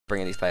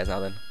bring in these players now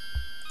then.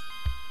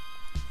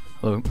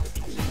 Hello.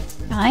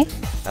 Hi.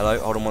 Hello,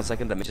 hold on 1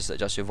 second. Let me just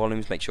adjust your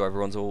volumes. Make sure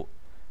everyone's all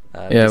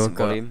Yeah, decent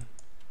volume.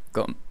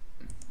 Got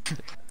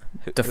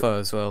Defoe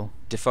as well.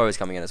 Defoe is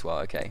coming in as well.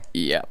 Okay.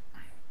 Yeah.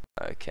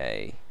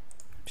 Okay.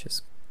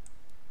 Just.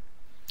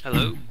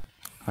 Hello.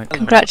 Hi.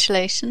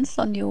 Congratulations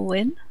on your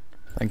win.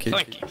 Thank you.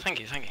 Thank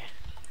you.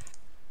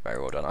 Very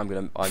well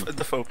done.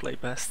 Defoe played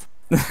best.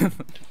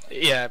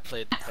 Yeah, I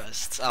played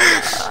best.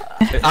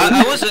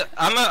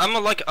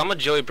 I'm a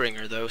joy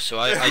bringer though, so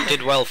I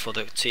did well for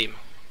the team.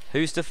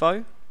 Who's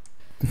Defoe?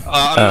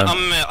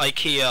 I'm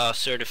IKEA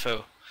Sir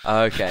Defoe.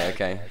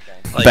 Okay.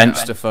 Like,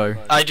 Bench Defoe.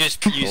 I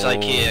just use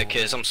IKEA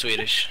because I'm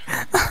Swedish.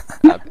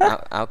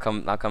 How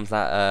comes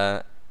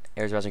that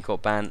Heroes of Imagined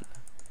Court ban?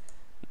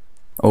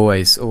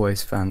 Always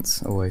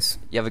fans. Always.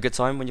 You have a good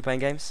time when you're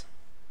playing games?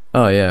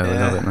 Oh yeah, we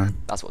love it, man.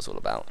 That's what it's all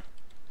about.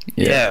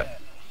 Yeah.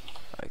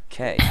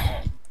 Okay.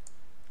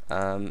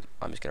 I'm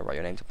just gonna write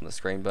your names up on the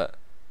screen, but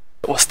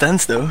What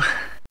stands though?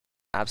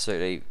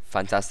 absolutely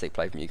fantastic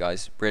play from you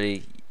guys.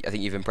 Really, I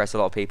think you've impressed a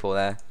lot of people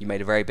there. You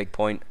made a very big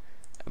point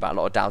about a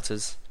lot of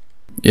doubters.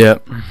 Yeah.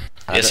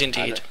 Yes,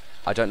 indeed.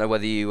 I don't know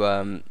whether you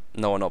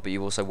know or not, but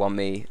you also won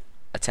me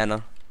a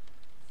tenner.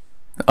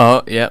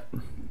 Oh yeah.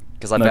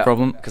 Because I No bet,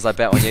 problem. Because I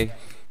bet on you.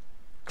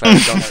 Claire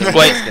Johnson.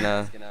 Wait. is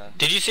gonna.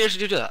 Did you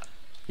seriously do that?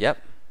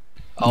 Yep.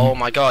 Oh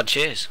my God!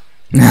 Cheers.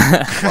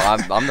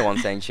 Well, I'm the one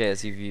saying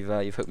cheers.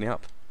 You've hooked me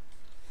up.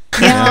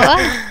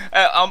 Yeah.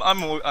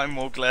 I'm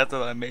more glad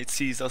that I made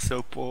Caesar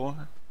so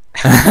poor.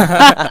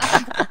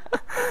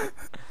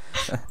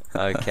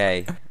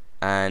 Okay.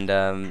 And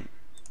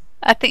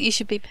I think you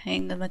should be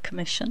paying them a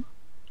commission.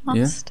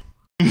 Must.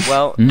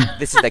 well,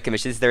 this is their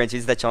commission. This is their interview.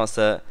 This is their chance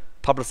to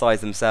publicise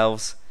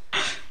themselves.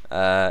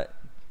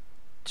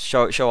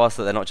 Show us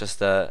that they're not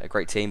just a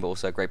great team, but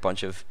also a great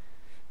bunch of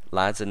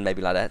lads and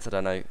maybe ladettes. I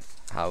don't know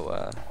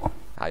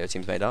how your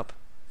team's made up.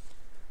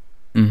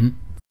 Mhm.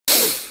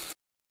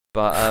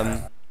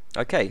 But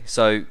okay,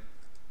 so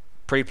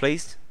pretty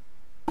pleased.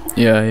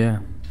 Yeah.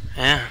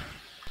 Yeah.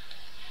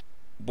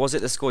 Was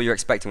it the score you were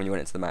expecting when you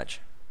went into the match?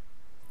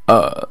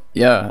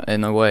 Yeah.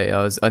 In a way,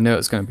 I knew it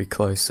was going to be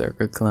close. They're a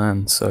good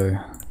clan, so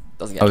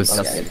Doesn't I get was.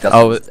 doesn't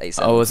I was. 8-7.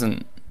 I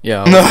wasn't.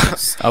 Yeah.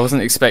 I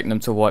wasn't expecting them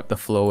to wipe the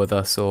floor with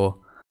us or.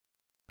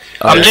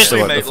 I'm just- to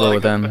We wipe the made floor like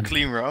with them. a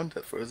clean round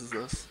versus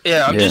us.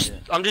 Yeah. Yeah.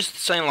 I'm just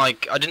saying,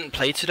 like, I didn't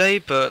play today,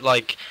 but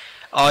like,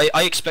 I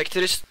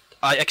expected it.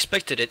 I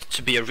expected it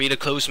to be a really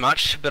close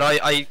match, but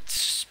I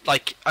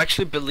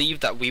actually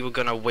believed that we were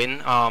gonna win.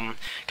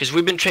 Because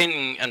we've been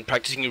training and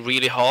practicing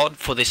really hard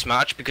for this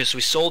match, because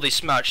we saw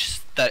this match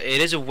that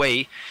it is a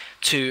way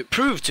to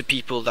prove to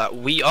people that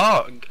we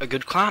are a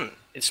good clan.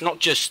 It's not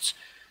just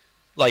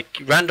like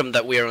random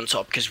that we are on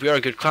top, because we are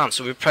a good clan.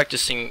 So we're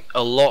practicing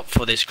a lot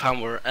for this clan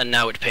war, and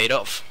now it paid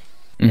off.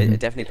 Mhm. It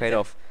definitely paid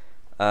off.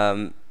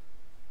 But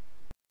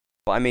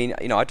I mean,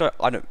 you know, I don't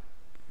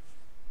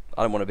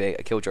want to be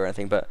a killjoy or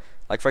anything, but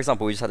like for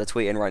example, we just had a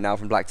tweet in right now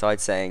from Black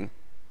Tide saying,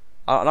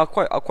 and I'll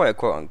quote a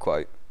quote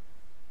unquote.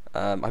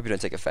 I hope you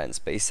don't take offense,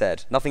 but he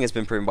said, "Nothing has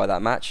been proven by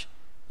that match.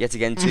 Yet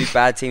again, two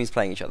bad teams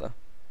playing each other."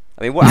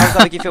 I mean, how does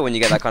that make you feel when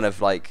you get that kind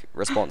of like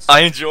response?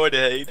 I enjoy the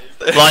hate.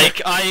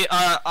 Like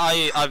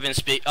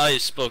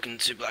I've spoken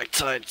to Black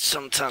Tide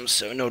sometimes,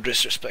 so no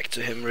disrespect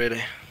to him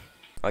really.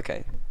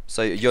 Okay,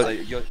 so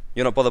you're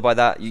not bothered by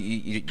that.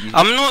 You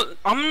I'm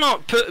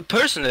not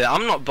personally.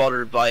 I'm not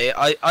bothered by it.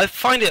 I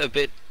find it a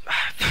bit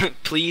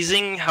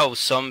pleasing how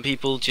some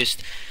people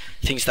just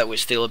thinks that we're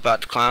still a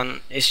bad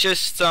clan. It's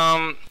just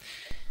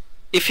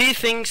if he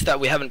thinks that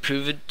we haven't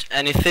proved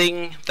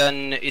anything,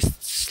 then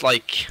it's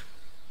like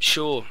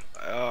sure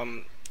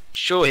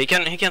he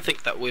can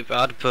think that we're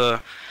bad,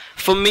 but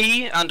for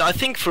me and I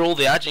think for all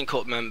the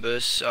Agincourt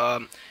members,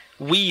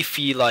 we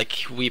feel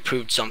like we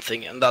proved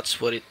something, and that's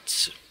what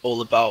it's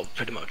all about,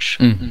 pretty much.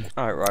 Mhm.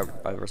 Alright,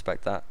 I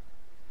respect that.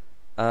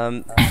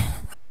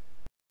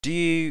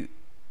 Do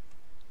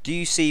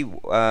you see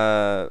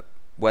where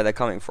they're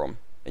coming from?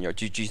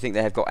 Do you think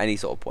they have got any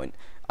sort of point?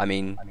 I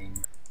mean,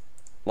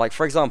 like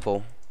for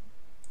example,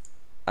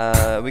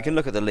 we can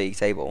look at the league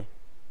table.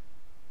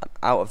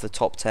 Out of the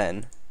top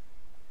 10,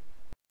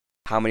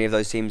 how many of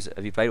those teams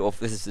have you played? Or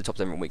this is the top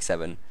 10 from week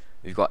 7.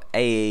 We've got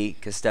AE,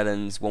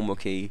 Castellans, One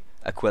Wookie,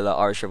 Aquila,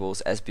 Irish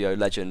Rebels, SBO,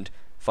 Legend,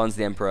 Funds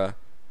the Emperor,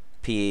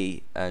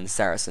 PE, and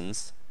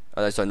Saracens.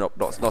 Oh, sorry,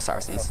 not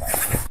Saracens.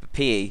 But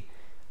PE.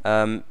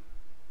 How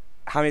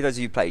many of those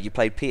have you played? You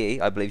played PE.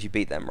 I believe you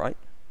beat them, right?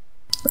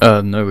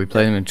 No, we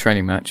played them in a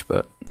training match,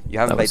 but You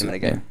haven't that played was them in a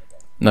it, game.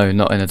 No,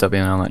 not in a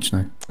WNL match.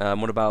 No.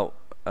 What about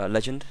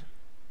Legend?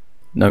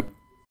 Nope.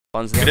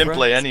 Funds the We Emperor? didn't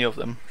play any of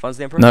them. Funds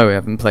the Emperor? No, we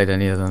haven't played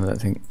any of them. I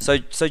don't think. So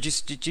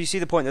do you see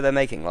the point that they're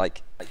making?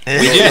 Like, do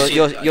see-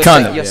 you're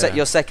Kind of, you're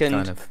yeah. second.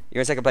 Kind of.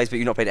 You're in second place, but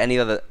you've not played any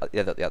other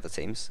the other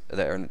teams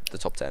that are in the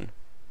top 10.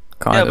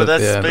 Kind Yeah, of, but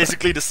that's yeah.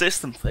 basically the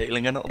system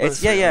failing and not It's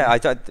us. yeah.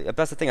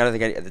 That's the thing. I don't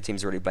think any of the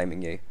teams are really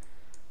blaming you.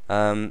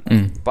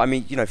 But I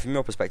mean, you know, from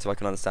your perspective, I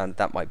can understand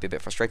that might be a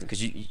bit frustrating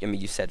because you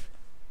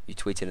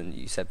tweeted and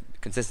you said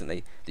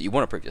consistently that you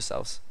want to prove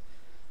yourselves.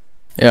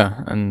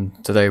 Yeah,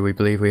 and today we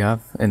believe we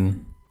have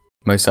in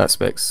most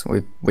aspects.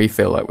 We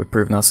feel like we've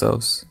proven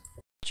ourselves.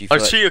 Do you feel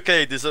like, Actually,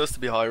 okay, deserves to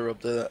be higher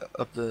up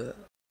the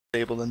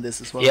table than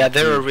this as well. Yeah,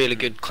 they're a really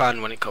good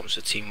clan when it comes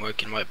to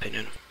teamwork, in my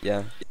opinion.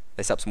 yeah,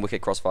 they set up some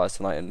wicked crossfires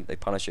tonight, and they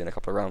punish you in a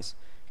couple of rounds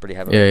pretty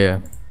heavily. Yeah,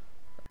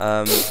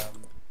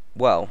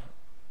 Well,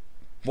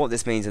 what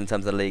this means in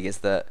terms of the league is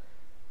that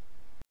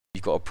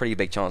you've got a pretty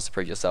big chance to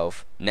prove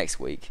yourself next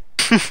week.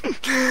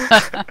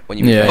 When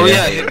you Yeah, Oh play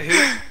yeah,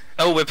 AE.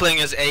 oh, we're playing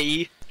as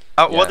AE.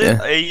 What Yeah.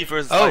 did AE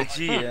versus Oh.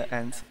 IG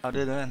end? How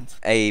did it end?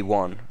 AE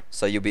won,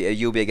 so you'll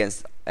be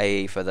against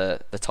AE for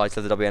the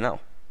title of the WNL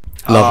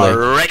Lovely.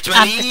 Wrecked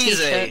man And for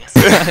easy. t-shirts.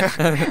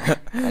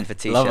 and for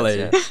t-shirts. Lovely.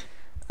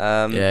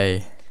 Yeah.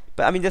 Yay.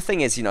 But I mean, the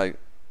thing is,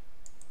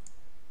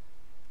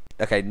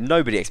 okay,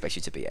 nobody expects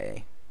you to be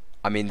AA.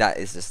 I mean,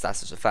 that's just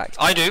a fact.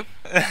 I do.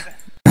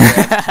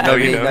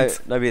 Nobody, you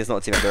don't. nobody that's not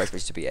a team member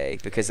expects you to be AA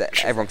because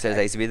everyone considers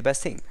AA to be the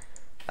best team.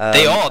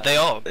 They are.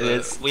 But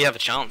it's- we have a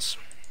chance.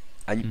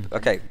 And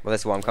okay, well,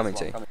 that's what I'm coming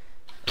to.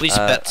 Please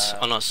bet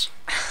on us.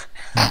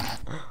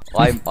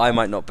 I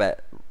might not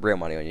bet real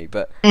money on you,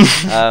 but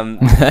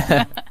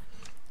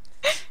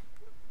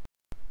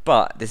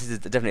but this is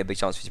definitely a big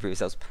chance for you to prove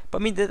yourselves.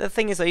 But I mean, the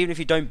thing is, though, even if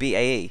you don't beat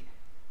AE,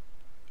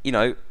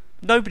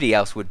 nobody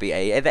else would beat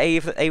AE. AE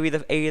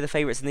are the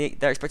favourites, and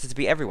they're expected to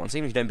beat everyone. So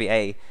even if you don't beat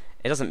AE,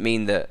 it doesn't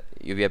mean that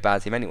you'll be a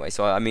bad team anyway.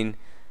 So I mean,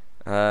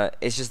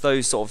 it's just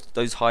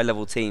those high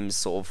level teams,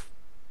 sort of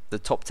the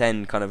top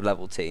 10 kind of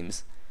level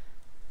teams.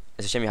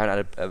 It's a shame you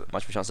haven't had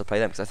much of a chance to play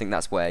them, because I think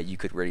that's where you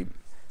could really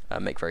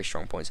make very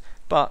strong points.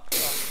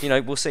 But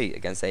we'll see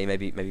against AE.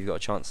 Maybe you've got a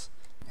chance.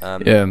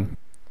 Yeah.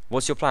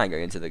 What's your plan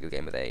going into the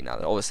game with AE now?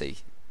 That obviously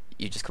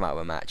you just come out of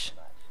a match.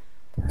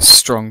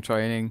 Strong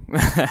training. You're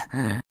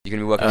gonna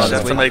be working I hard this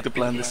have to week. make the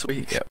plan this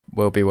week. Yeah,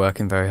 we'll be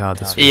working very hard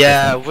this week. I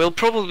Yeah, think. we'll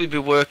probably be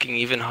working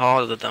even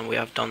harder than we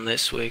have done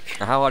this week.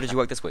 Now, how hard did you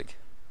work this week?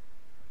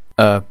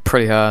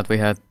 Pretty hard. We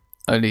had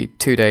only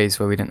 2 days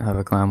where we didn't have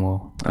a clan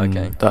war. And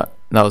Okay.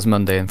 That was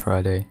Monday and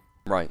Friday.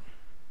 Right.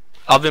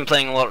 I've been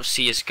playing a lot of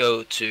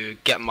CS:GO to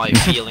get my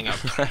feeling up.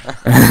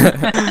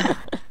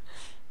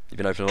 You've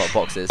been opening a lot of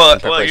boxes in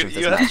But preparation for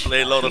you this have match. to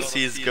play a lot of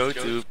CS:GO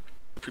to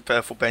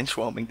prepare for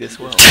benchwarming this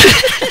well.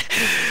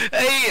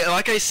 Hey,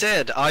 like I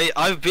said,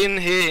 I've been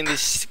here in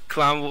this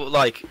clan.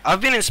 Like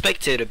I've been in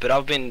spectator, but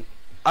I've been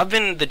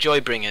the joy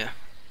bringer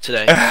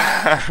today.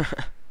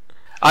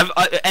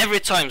 Every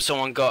time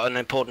someone got an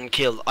important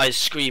kill, I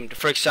screamed.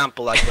 For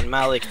example, like when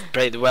Malik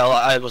played well,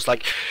 I was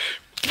like,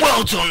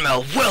 "Well done,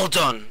 Mel. Well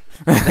done."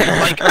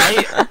 Like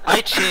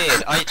I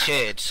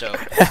cheered. So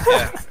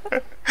yeah.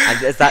 And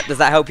does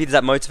that help you? Does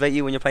that motivate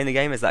you when you're playing the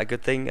game? Is that a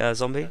good thing,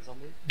 Zombie?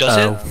 Does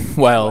it?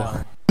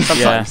 Well,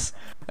 Sometimes.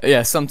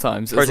 yeah,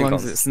 sometimes. Pros As and long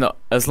as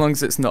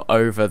cons. it's not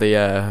over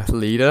the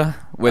leader,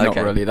 we're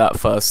Okay. not really that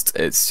fussed.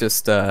 It's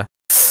just the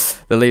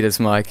leader's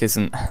mic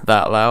isn't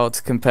that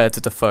loud compared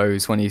to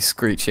Defoe's when he's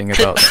screeching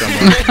about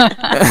someone.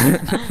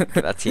 Get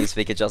that team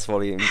speaker just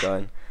volume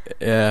going.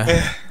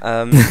 Yeah.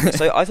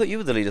 So I thought you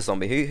were the leader,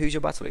 Zombie. Who's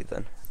your battle lead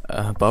then?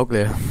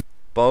 Boglia.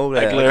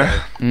 Bowler.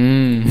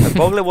 Egler.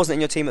 Bowler wasn't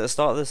in your team at the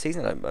start of the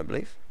season, I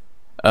believe.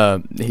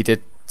 He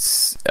did.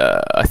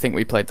 I think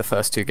we played the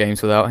first 2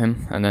 games without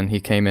him, and then he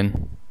came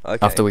in Okay.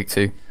 after week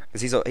 2.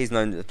 Because he's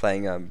known as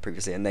playing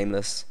previously a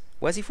Nameless.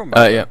 Where's he from? by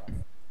the way?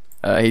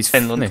 Yeah. He's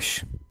Finland.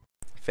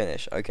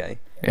 Finnish. Okay.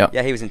 Yeah.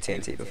 Yeah, he was in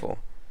TNT before.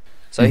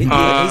 So he's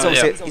yeah.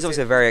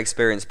 obviously a very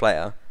experienced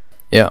player.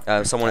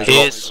 Yeah. Someone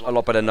He who's is. a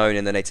lot better known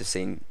in the native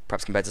scene,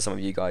 perhaps compared to some of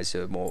you guys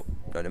who are more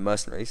known in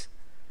mercenaries.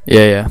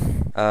 Yeah.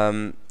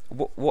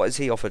 What has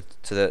he offered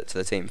to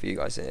the team for you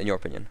guys, in your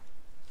opinion?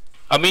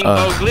 I mean,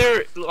 Uh.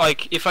 Bogler,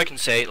 like, if I can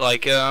say,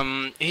 like,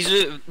 he's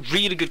a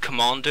really good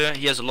commander.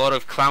 He has a lot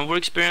of clan war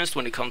experience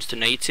when it comes to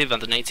native and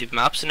the native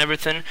maps and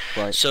everything.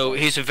 Right. So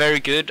he's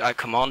very good at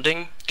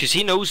commanding, because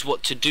he knows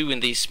what to do in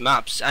these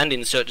maps and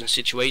in certain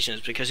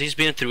situations, because he's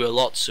been through a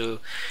lot. So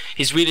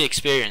he's really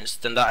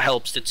experienced, and that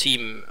helps the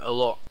team a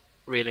lot,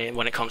 really,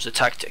 when it comes to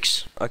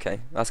tactics.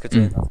 Okay, that's good to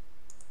hear.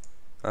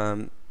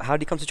 How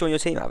did he come to join your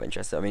team out of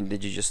interest? I mean,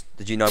 did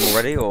you know him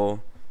already, or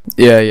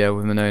Yeah.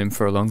 We've known him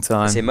for a long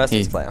time. is he a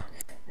mercenaries player?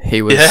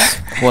 He was Yeah.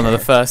 one of the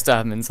first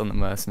admins on the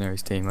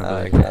mercenaries team, I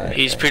believe. Okay.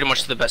 He's pretty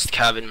much the best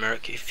cab in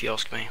Merc, if you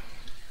ask me.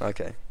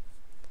 Okay.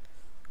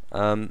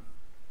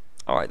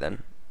 Alright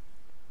then.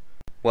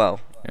 Well,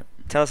 Yeah.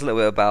 tell us a little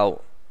bit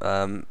about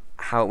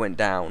how it went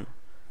down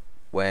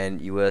when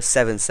you were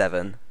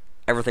 7-7.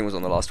 Everything was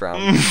on the last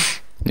round.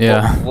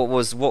 Yeah.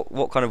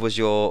 What kind of was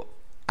your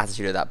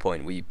attitude at that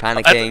point? Were you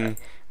panicking?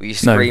 Were you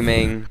No.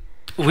 screaming?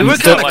 We were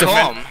still- kind of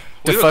calm.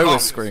 We were Defoe calm.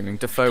 was screaming.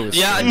 Defoe was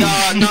Yeah, screaming.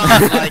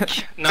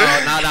 no.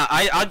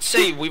 I'd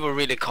say we were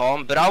really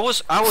calm, but I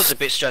was a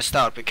bit stressed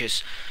out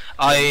because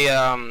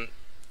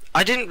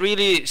I didn't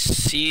really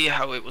see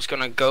how it was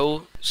gonna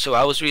go, so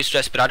I was really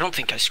stressed. But I don't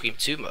think I screamed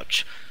too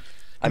much.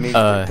 I mean,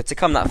 Uh, to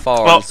come that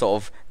far well- and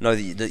sort of know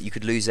that you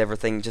could lose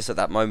everything just at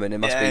that moment, it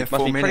must Yeah, in be 4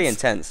 pretty minutes.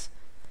 intense.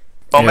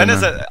 Well, Yeah,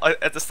 Menace man.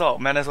 at the start,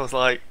 Menace was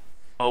like,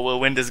 "Oh, we'll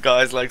win this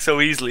guys like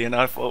so easily," and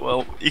I thought,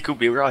 well, he could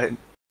be right.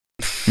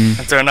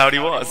 And turned out he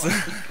was.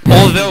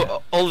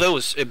 although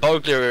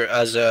Bargler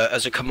as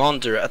a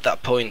commander at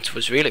that point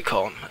was really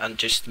calm and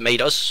just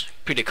made us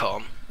pretty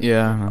calm.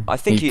 Yeah. I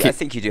think you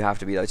do have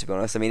to be though, to be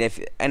honest. I mean, if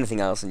anything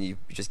else, and you've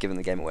just given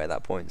the game away at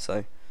that point,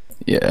 so.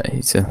 Yeah,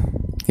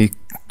 he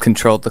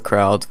controlled the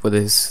crowd with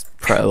his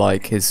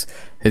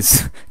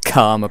his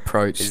calm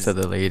approach to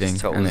the leading.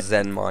 His total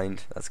zen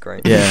mind. That's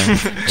great. Yeah.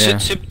 Yeah.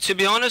 To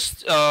be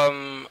honest,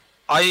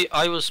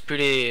 I was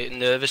pretty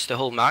nervous the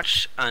whole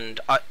match, and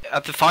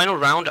at the final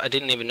round I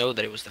didn't even know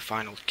that it was the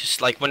final.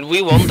 Cause like when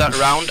we won that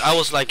round, I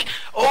was like,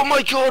 "Oh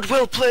my god,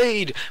 well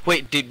played!"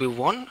 Wait, did we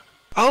won?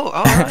 Oh,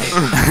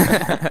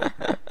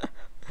 alright.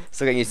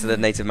 Still getting used to the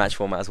native match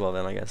format as well,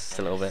 then I guess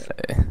a little bit.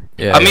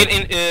 Yeah. I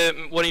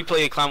mean, when you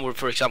play a clan war,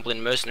 for example,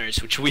 in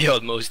Mercenaries, which we are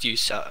most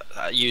used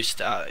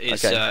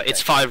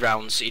it's 5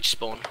 rounds each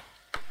spawn.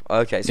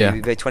 Okay, so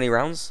you play 20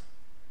 rounds.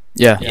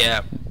 Yeah.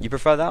 Yeah. You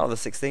prefer that or the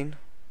 16?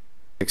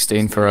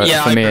 16 for I me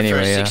prefer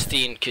anyway.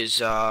 16 because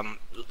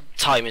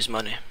time is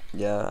money.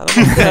 Yeah. I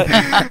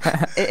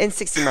don't know. In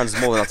 16 rounds is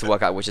more than enough to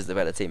work out which is the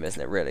better team,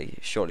 isn't it? Really,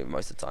 surely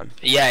most of the time.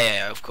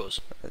 Yeah, of course.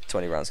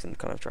 20 rounds can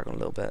kind of drag on a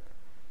little bit.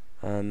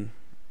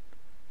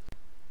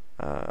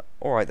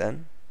 All right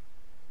then.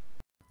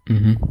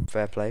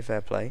 Fair play.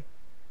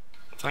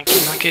 Thank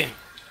you.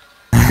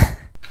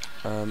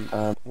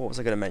 What was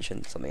I going to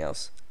mention? Something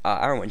else.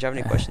 Aaron, do you have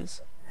any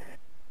questions?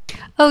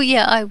 Oh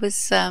yeah, I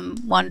was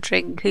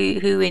wondering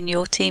who in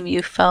your team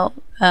you felt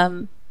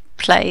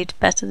played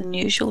better than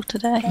usual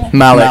today.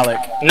 Malik.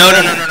 No.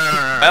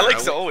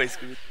 Malik's always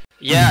good.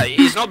 Yeah,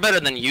 he's not better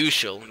than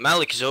usual.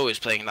 Malik is always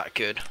playing that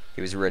good.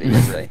 He was really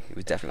good today. He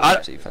was definitely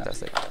absolutely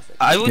fantastic.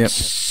 I would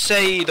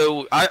say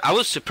though, I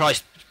was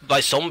surprised by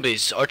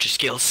Zombie's archer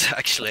skills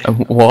actually.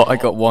 What? I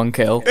got 1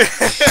 kill. Yeah,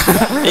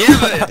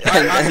 but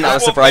And that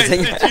was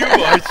surprising. What did you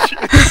watch?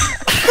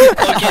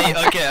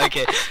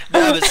 Okay.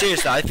 No, but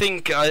seriously, I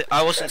think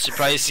I wasn't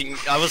surprising.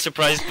 I was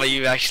surprised by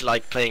you actually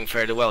like playing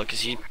fairly well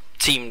because you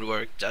teamed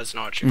worked as an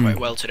archer quite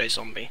well today,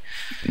 Zombie.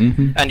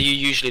 And you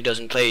usually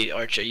doesn't play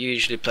archer. You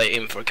usually play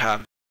in for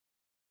cav.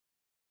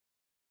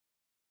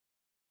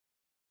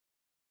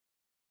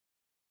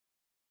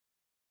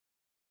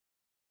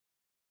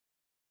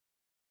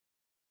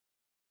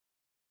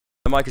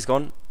 The mic is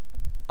gone.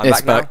 I'm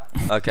It's back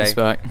now. Okay. It's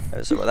back.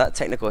 Sorry about that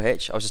technical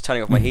hitch. I was just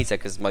turning off my heater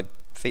because my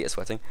feet are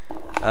sweating.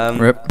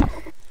 Rip.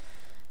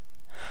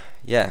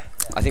 Yeah,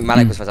 I think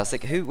Malik was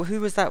fantastic. Who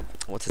was that?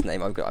 What's his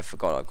name? I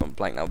forgot. I've gone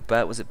blank now.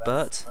 Bert, was it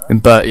Bert?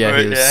 But yeah,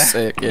 he was Yeah.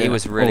 sick. Yeah. He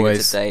was really Always.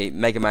 good today.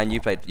 Mega Man, you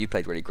played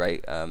really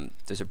great.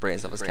 There's a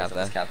brilliant stuff as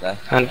Cav there.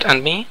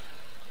 And me?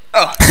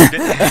 Oh,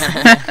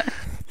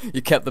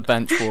 You kept the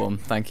bench warm.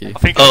 Thank you. I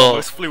think I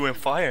almost flew in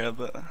fire,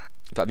 but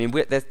But I mean,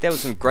 there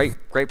was some great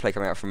play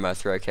coming out from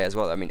 3OK as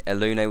well. I mean,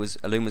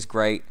 Elune was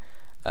great.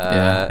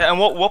 Yeah. and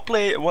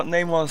what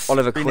name was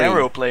Oliver Green Queen.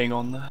 Arrow playing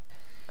on?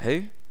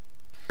 Who?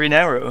 Green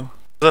Arrow.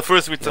 At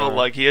first we thought No.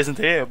 like he isn't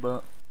here,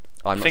 but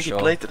I'm I not think sure.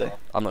 he played today.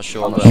 I'm not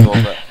sure.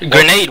 But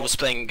Grenade was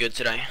playing good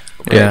today.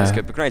 Grenade was Yeah.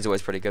 good, but Grenade's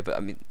always pretty good. But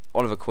I mean,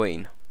 Oliver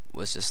Queen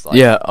was just like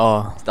Yeah.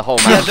 Oh. the whole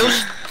Yeah,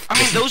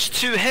 match. those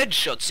 2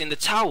 headshots in the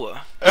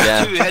tower.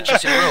 Yeah. 2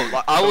 headshots in a row.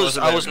 Like, I was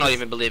not hilarious.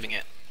 even believing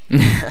it.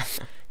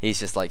 He's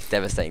just like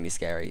devastatingly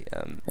scary.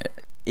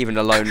 Even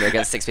alone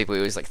against 6 people,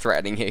 he was like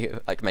threatening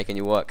you, like making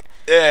you work.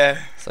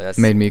 Yeah. So that's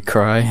Made me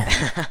cry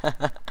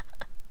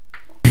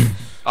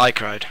I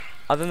cried.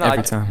 Other than every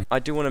that, time. I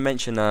do want to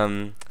mention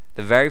the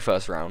very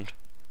first round.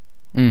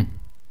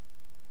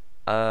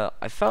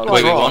 I felt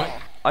Wait, like we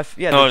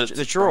won? No,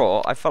 the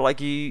draw. I felt like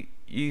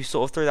you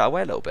sort of threw that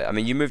away a little bit. I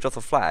mean, you moved off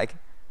the flag,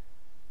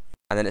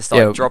 and then it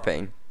started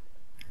dropping.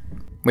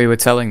 We were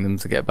telling them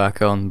to get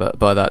back on, but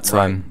by that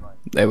time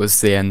it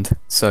was the end.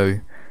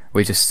 So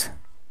we just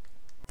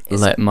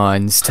let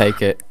mines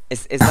take it.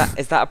 Is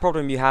that a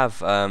problem you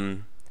have?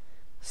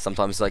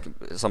 Sometimes, like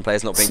some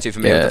players not being too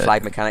familiar with the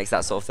flag mechanics,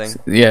 that sort of thing.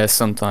 Yeah,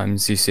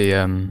 sometimes you see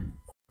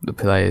the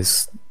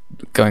players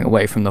going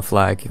away from the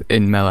flag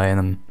in melee,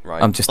 and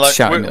I'm just Like,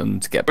 shouting at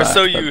them to get We're back.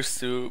 so but- used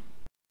to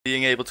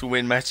being able to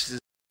win matches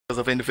because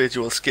of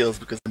individual skills,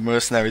 because the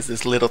mercenaries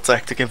there's little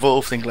tactic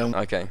involved in Glen.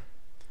 Okay.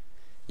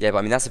 Yeah, but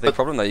I mean that's a big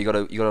problem though. You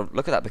gotta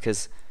look at that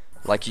because,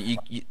 like you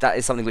that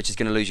is something which is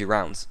gonna lose you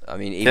rounds. I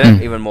mean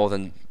even more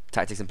than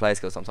tactics and player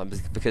skills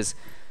sometimes because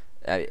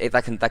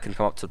that can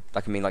come up to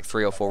that can mean like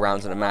 3 or 4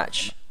 rounds in a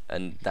match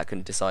and that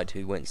can decide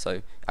who wins.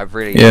 So I've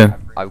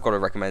got to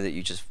recommend that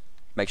you just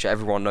make sure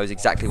everyone knows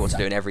exactly what to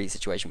do in every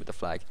situation with the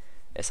flag.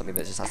 It's something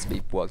that just has to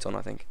be worked on,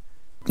 I think.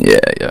 Yeah.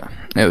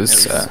 It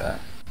was.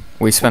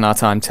 We spent our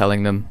time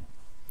telling them,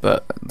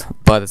 but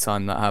by the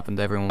time that happened,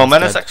 everyone was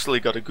Menace dead. actually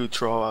got a good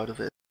draw out of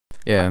it.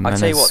 Yeah, I'll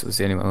tell you Menace what, was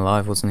the only one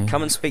alive, wasn't he?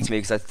 Come and speak to me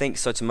because I think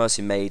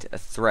Sotomercy made a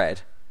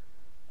thread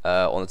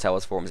on the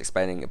Towers forums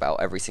explaining about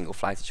every single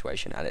flag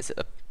situation, and it's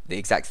the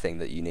exact thing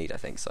that you need, I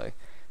think. So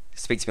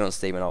speak to me on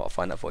Steam and I'll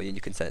find that for you, and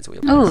you can send it to all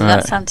your Oh, players. that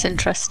Right. sounds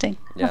interesting.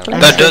 Yeah. I'd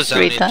like That to does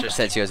sound read that. interesting.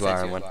 Send it to you as well,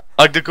 Aaron.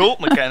 Like the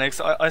gold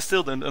mechanics, I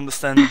still don't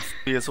understand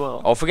as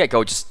well. Oh, forget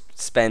gold. Just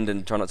spend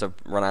and try not to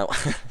run out.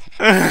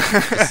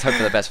 Just hope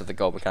for the best with the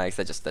gold mechanics.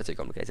 They're too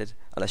complicated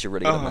unless you're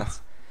really good at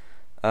maths.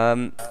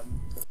 Anyway,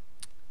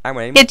 any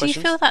more Yeah, do you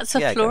questions? feel that's a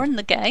Yeah, flaw go. in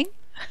the game?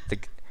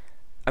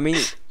 I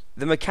mean,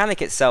 the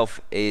mechanic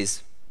itself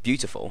is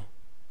beautiful.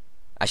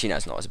 Actually, no,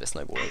 it's not. It's a bit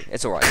snowbally.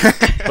 It's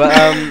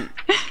alright.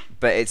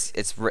 But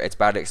it's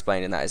badly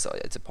explained, and it's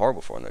a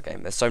horrible flaw in the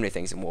game. There's so many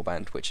things in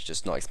Warband which are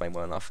just not explained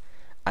well enough,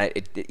 and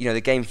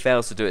the game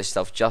fails to do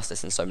itself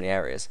justice in so many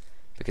areas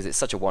because it's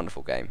such a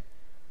wonderful game,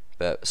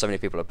 but so many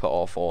people are put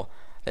off or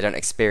they don't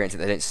experience it.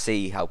 They don't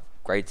see how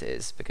great it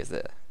is because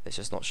it's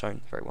just not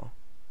shown very well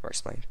or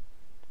explained.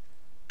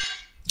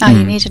 Oh,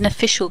 you need an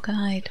official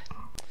guide.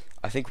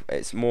 I think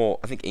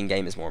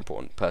in-game is more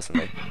important,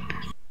 personally.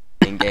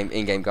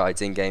 In-game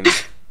guides, in-game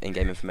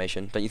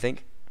information, don't you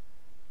think?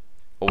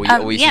 Or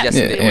were you Yeah,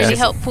 suggesting it's that really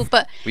helpful,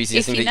 but were you if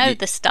suggesting you that know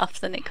the stuff,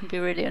 then it can be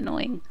really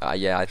annoying.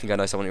 Yeah, I think I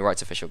know someone who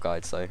writes official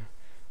guides, so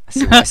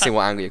I see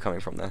what angle you're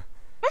coming from there.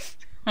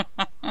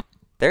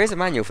 There is a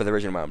manual for the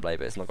original Mount and Blade,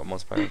 but it's not got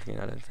mods or anything,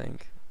 I don't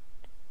think.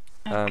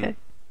 Okay.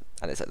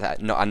 And it's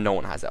and no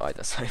one has it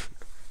either, so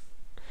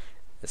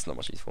it's not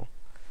much useful.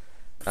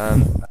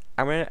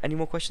 Aaron, any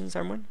more questions,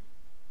 Aaron?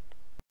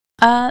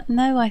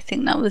 No, I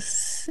think that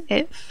was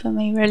it for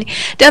me, really.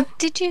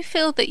 Did you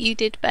feel that you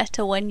did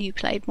better when you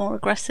played more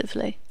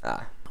aggressively?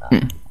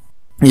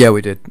 Yeah,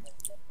 we did.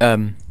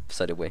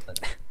 So did we.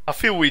 I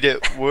feel we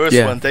did worse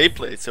Yeah. when they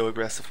played so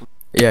aggressively.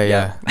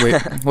 Yeah.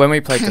 When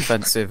we played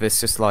defensive,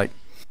 it's just like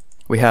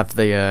we had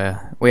the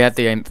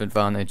aim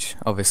advantage,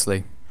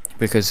 obviously,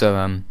 because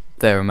of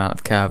their amount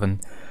of cav and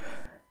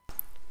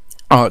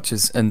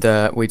archers, and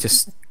we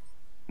just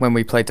when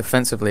we played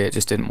defensively, it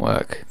just didn't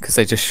work because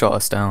they just shot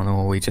us down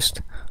or we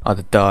just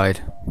either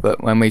died.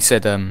 But when we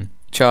said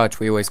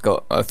charge, we always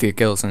got a few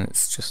kills, and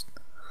it's just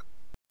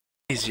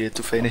Easier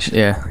to finish.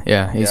 easier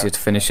to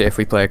finish it if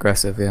we play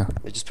aggressive. Yeah.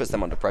 It just puts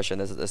them under pressure,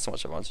 and there's so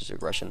much advantage to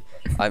aggression.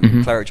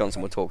 Mhm. Cleric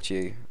Johnson will talk to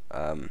you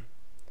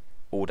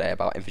all day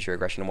about infantry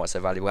aggression and why it's so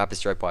valuable.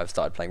 Abyssrope I've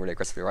started playing really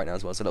aggressively right now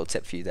as well, so a little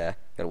tip for you there.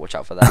 Gotta watch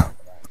out for that.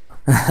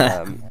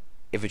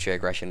 Infantry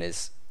aggression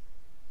is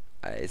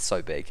it's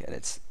so big, and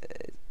it's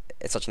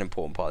such an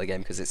important part of the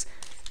game because it's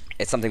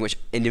something which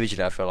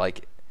individually I feel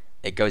like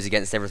it goes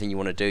against everything you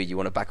want to do. You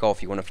want to back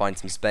off, you want to find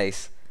some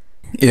space,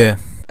 Yeah.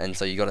 and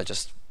so you got to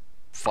just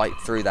fight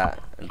through that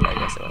and play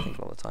aggressive, I think,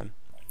 all the time.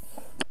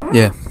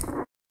 Yeah.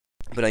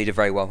 But no, you did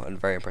very well and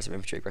very impressive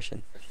infantry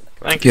aggression.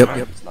 Thank you.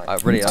 Yep.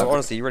 Really,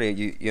 honestly,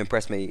 you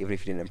impressed me even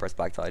if you didn't impress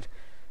Blacktide.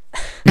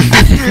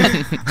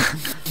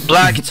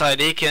 Black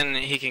Tide, he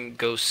can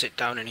go sit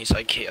down in his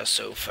IKEA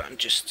sofa and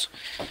just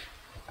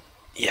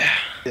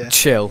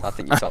Chill. I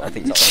think you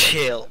felt.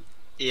 chill.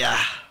 Yeah.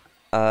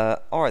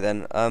 All right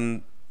then.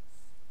 I'm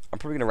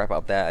probably gonna wrap it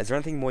up there. Is there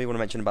anything more you want to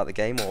mention about the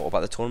game or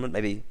about the tournament?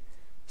 Maybe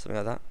something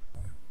like that.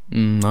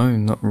 No,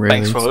 not really.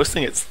 Thanks for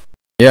hosting it.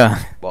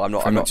 Yeah. Well, I'm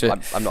not Pretty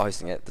much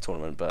hosting it, the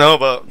tournament, but No,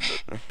 but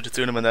the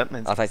tournament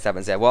admin. thanks to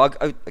Evans. Yeah. Well,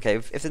 okay.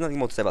 If there's nothing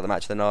more to say about the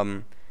match, then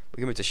we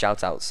can move to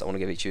shout-outs. I want to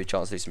give each of you a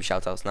chance to do some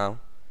shout-outs now.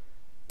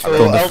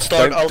 I'll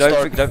start.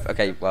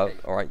 Okay. Well,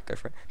 all right, go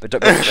for it. But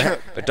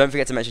don't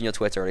forget to mention your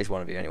Twitter, at least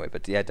one of you, anyway.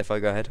 But yeah, Defo,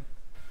 go ahead.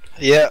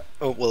 Yeah.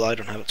 Oh well, I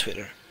don't have a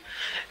Twitter.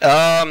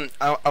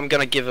 I'm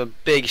gonna give a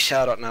big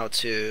shout out now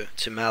to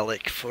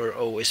Malik for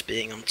always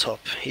being on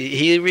top.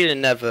 He really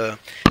never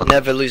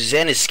loses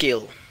any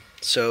skill.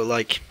 So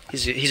like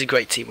he's a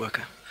great team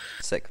worker.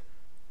 Sick.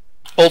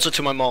 Also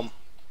to my mom.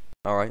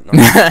 All right.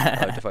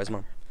 Nice. Defo's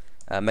mum.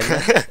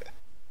 Megan.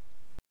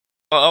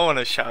 Well, I want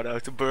to shout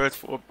out to Bird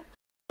for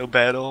so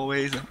bad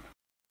always.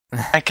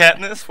 And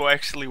Katniss for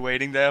actually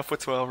waiting there for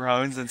 12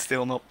 rounds and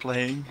still not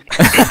playing.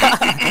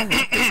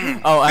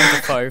 Oh, and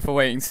Defoe for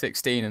waiting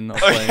 16 and not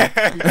playing.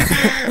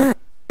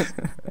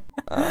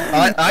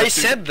 I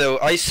said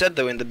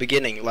though in the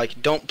beginning,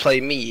 like, don't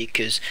play me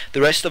because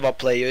the rest of our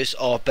players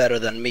are better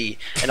than me,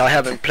 and I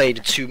haven't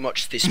played too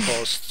much this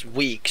past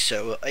week,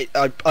 so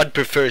I'd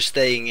prefer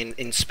staying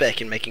in spec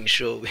and making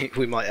sure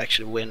we might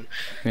actually win.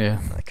 Yeah.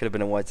 That could have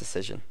been a wise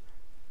decision.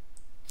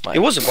 It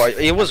was a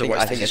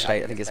wise I think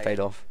it's paid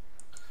off.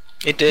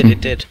 It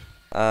did.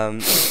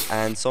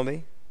 And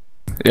Zombie.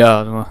 Yeah,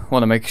 I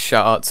want to make a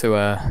shout out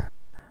to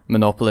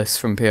Monopolist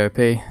from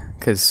POP,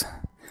 because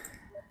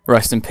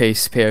rest in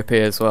peace POP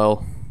as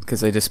well,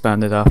 because they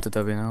disbanded after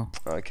WNL.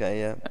 Okay,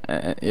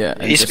 yeah. Yeah.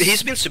 and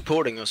He's been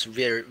supporting us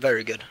very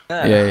very good.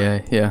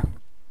 Yeah.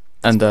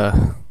 And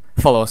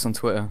follow us on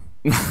Twitter.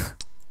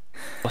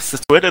 What's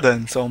the Twitter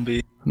then,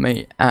 Zombie?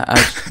 Mate,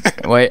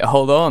 wait,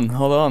 hold on,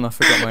 I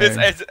forgot my own.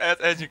 It's at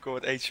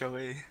Educode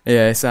HOA.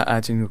 Yeah, it's at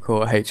Aging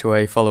Court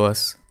HOA, follow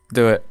us.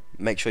 Do it.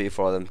 Make sure you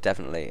follow them,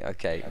 definitely.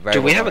 Okay. Very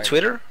Do we well have a done.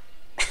 Twitter?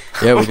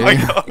 Yeah, we Oh do. my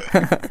God.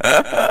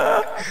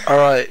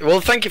 Alright,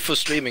 well thank you for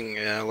streaming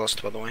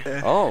Lost, by the way.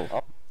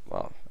 Oh,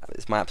 well,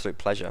 it's my absolute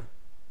pleasure.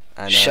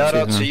 And Shout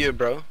out cheers, to man. you,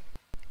 bro.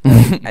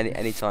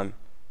 anytime.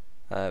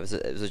 It was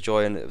a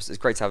joy, and it's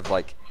great to have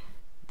like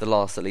at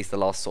least the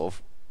last sort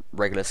of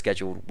regular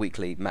scheduled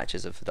weekly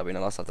matches of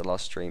WNL. The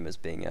last stream as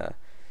being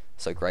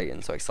so great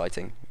and so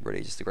exciting.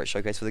 Really, just a great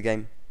showcase for the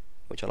game.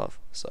 which I love.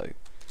 So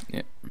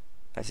Yeah.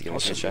 thanks for giving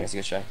us a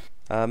good show.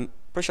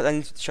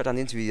 Probably shut down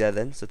the interview there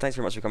then. So thanks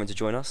very much for coming to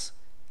join us.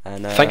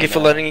 And Thank you for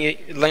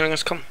letting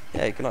us come.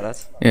 Yeah, good night,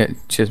 lads. Yeah,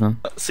 cheers, man.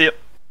 See ya.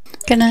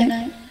 Good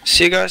night.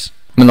 See you guys.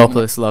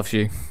 Monopolis loves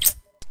you.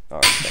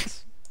 Alright,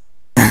 thanks.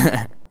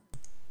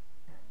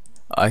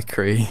 I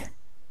agree.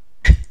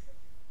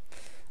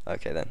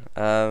 Okay then.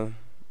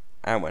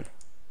 Aaron,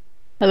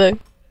 Hello.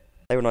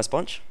 they were a nice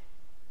bunch.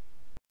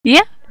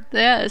 Yeah,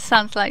 it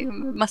sounds like it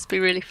must be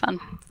really fun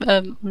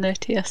on their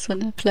TS when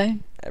they're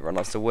playing. Everyone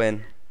loves to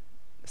win.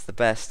 It's the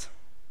best.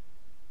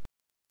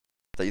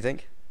 Don't you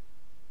think?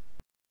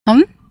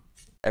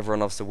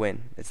 Everyone loves to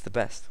win. It's the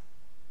best.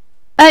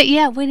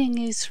 Yeah, winning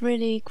is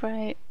really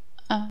great.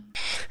 A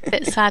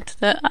bit sad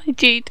that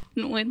IG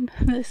didn't win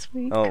this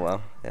week. Oh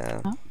well,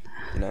 yeah.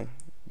 You know,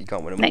 you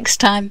can't win them all. Next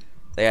time.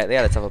 They had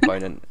a tough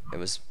opponent. It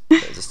was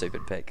a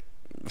stupid pick.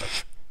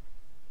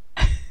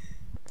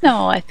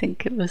 No, I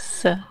think it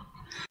was.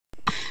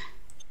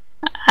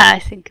 I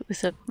think it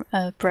was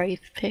a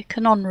brave pick,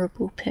 an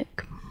honourable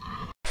pick.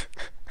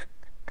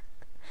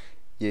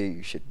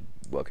 You should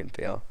work in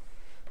PR.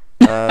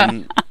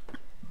 Aaron,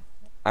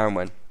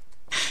 when?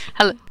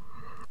 Hello.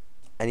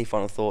 Any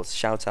final thoughts?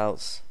 Shout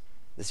outs?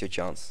 This is your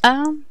chance.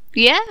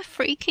 Yeah,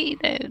 Freaky.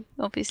 They're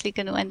obviously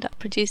going to end up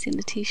producing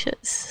the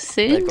t-shirts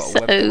soon. They've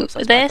got a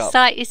website their back up.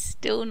 site is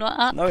still not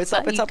up. No, it's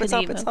up. but It's you up. It's can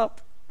up. email. It's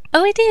up.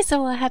 Oh, it is.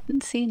 Oh, I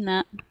hadn't seen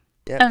that.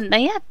 Yeah.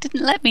 They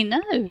didn't let me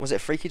know. Was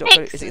it freaky.co?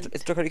 Is it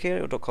Excellent.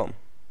 .co.uk or .com?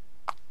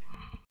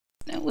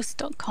 It was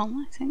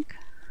 .com, I think.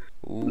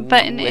 Ooh,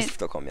 But it's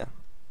 .com, yeah.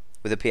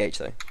 With a PH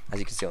though, as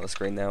you can see on the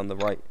screen there on the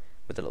right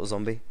with the little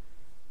zombie.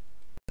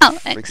 Oh,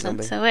 Freaky excellent.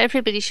 zombie. So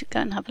everybody should go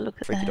and have a look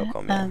at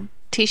Freaky.com, their yeah.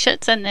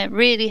 t-shirts, and they're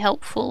really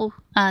helpful,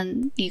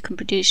 and you can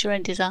produce your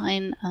own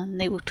design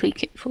and they will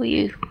tweak it for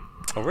you.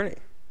 Oh really?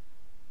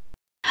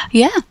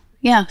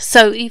 Yeah.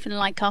 So even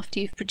like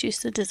after you've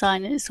produced the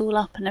design and it's all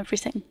up and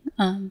everything,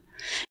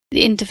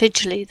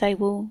 individually they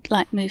will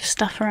like move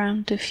stuff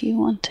around if you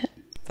want it.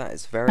 That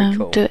is very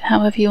cool. Do it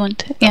however you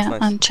want it. That's yeah,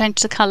 nice. and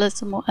change the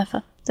colours and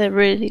whatever. They're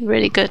really,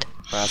 really good.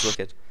 That's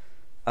wicked.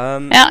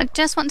 I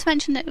just want to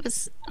mention that it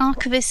was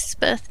Archivist's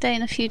birthday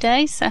in a few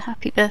days, so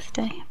happy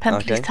birthday,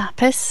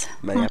 Pemplis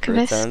Many happy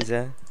Archivist. returns,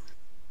 yeah.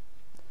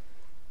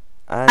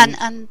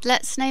 And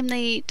let's name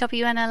the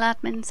WNL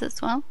admins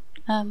as well.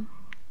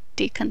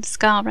 Deacon,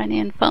 Scar, Rennie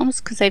and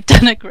Farms, because they've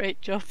done a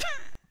great job.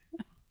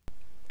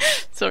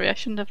 Sorry, I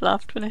shouldn't have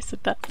laughed when I said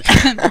that.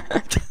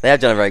 They have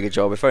done a very good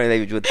job. If only they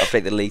would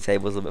update the league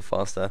tables a little bit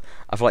faster.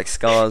 I feel like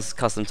Scar's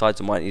custom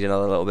title might need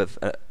another little bit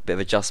of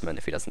adjustment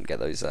if he doesn't get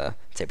those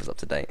tables up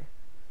to date.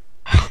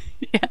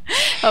 Yeah,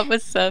 that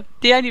was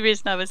the only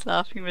reason I was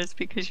laughing was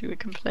because you were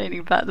complaining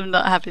about them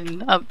not having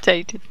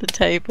updated the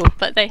table,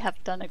 but they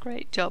have done a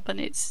great job, and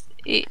it's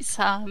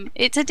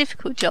a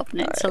difficult job,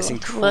 and it's It's a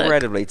lot of work.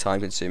 incredibly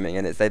time consuming,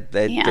 and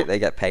they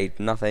get paid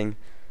nothing.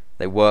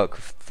 They work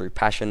through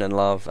passion and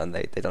love, and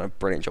they've done a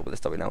brilliant job with this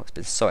WNL. It's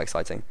been so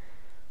exciting,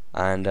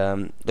 and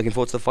looking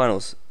forward to the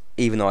finals.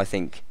 Even though I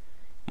think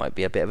might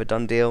be a bit of a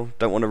done deal.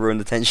 Don't want to ruin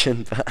the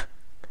tension, but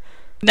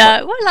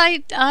No, well,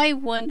 I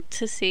want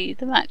to see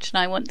the match, and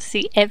I want to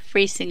see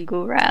every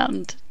single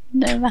round,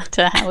 no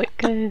matter how it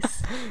goes.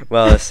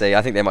 well, let's see.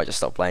 I think they might just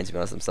stop playing, to be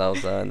honest,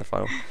 themselves in the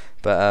final.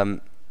 But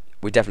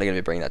we're definitely going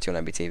to be bringing that to you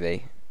on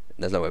MBTV.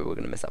 There's no way we're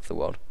going to miss that for the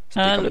world.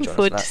 So do I come and look join us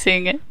forward for to that.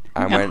 seeing it.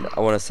 And Yeah. I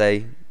want to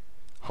say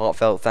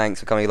heartfelt thanks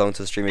for coming along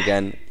to the stream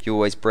again. You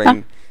always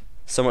bring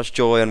so much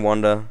joy and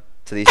wonder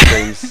to these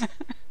streams.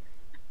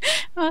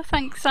 Well,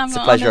 thanks. I'm It's a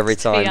pleasure honoured every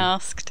to time. be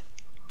asked.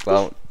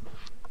 Well,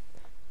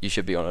 you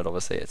should be honoured,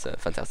 obviously. It's a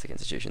fantastic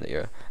institution that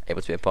you're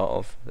able to be a part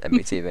of,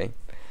 MBTV.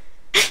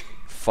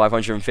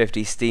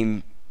 550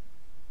 Steam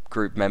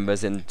group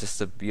members in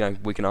just a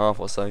week and a half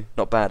or so.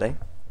 Not bad, eh?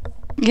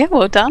 Yeah,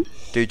 well done.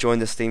 Do join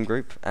the Steam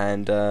group,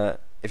 and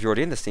if you're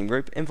already in the Steam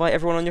group, invite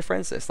everyone on your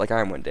friends list, like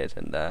Aaron did,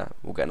 and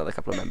we'll get another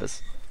couple of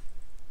members.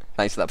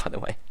 Thanks for that, by the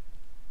way.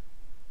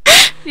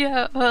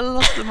 Yeah, well, a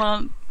lot of them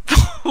aren't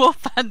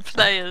Warfan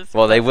players.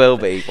 Well, they will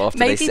be after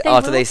Maybe they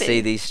after will they be.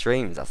 see these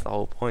streams. That's the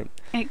whole point.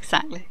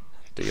 Exactly.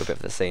 Do your bit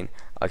for the scene.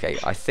 Okay,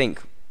 I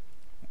think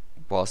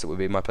whilst it would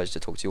be my pleasure to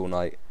talk to you all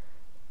night,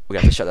 we're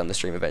going to have to shut down the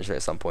stream eventually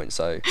at some point.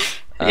 So,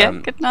 Yeah,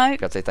 good night. I've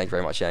got to say thank you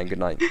very much, yeah, and good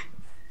night.